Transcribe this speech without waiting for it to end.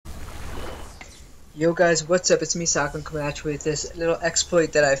Yo guys, what's up? It's me, Sakon, coming at you with this little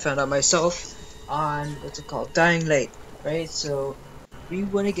exploit that I found out myself on what's it called, Dying Light, right? So if you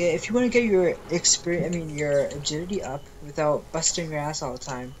want to get your experience, your agility up without busting your ass all the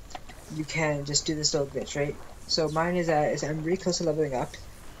time, you can just do this little glitch, right? So mine is I'm really close to leveling up,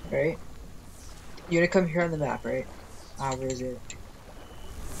 right? You're gonna come here on the map, right? Where is it?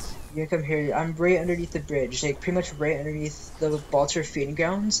 You're gonna come here. I'm right underneath the bridge, like pretty much right underneath the Balter feeding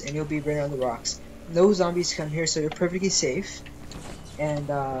grounds, and you'll be right on the rocks. No zombies come here, so you're perfectly safe. And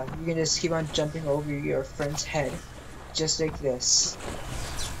you can just keep on jumping over your friend's head, just like this.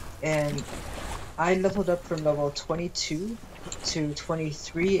 And I leveled up from level 22 to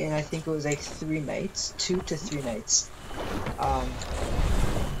 23, and I think it was like 3 nights, 2 to 3 nights. Um,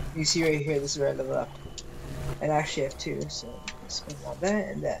 you see right here, this is where I leveled up. And I actually have two, so spin on that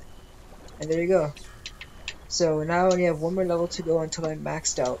and that. And there you go. So now I only have one more level to go until I'm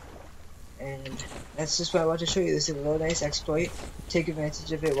maxed out. And that's just what I want to show you. This is a little nice exploit. Take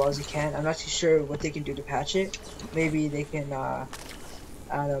advantage of it while you can. I'm not too sure what they can do to patch it. Maybe they can, I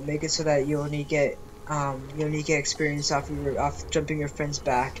don't know, make it so that you only get experience off jumping your friend's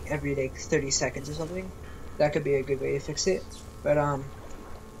back every like 30 seconds or something. That could be a good way to fix it. But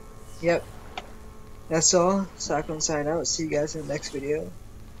yep, that's all. Sakon sign out. See you guys in the next video.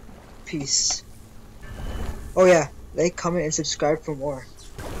 Peace. Oh yeah, like, comment, and subscribe for more.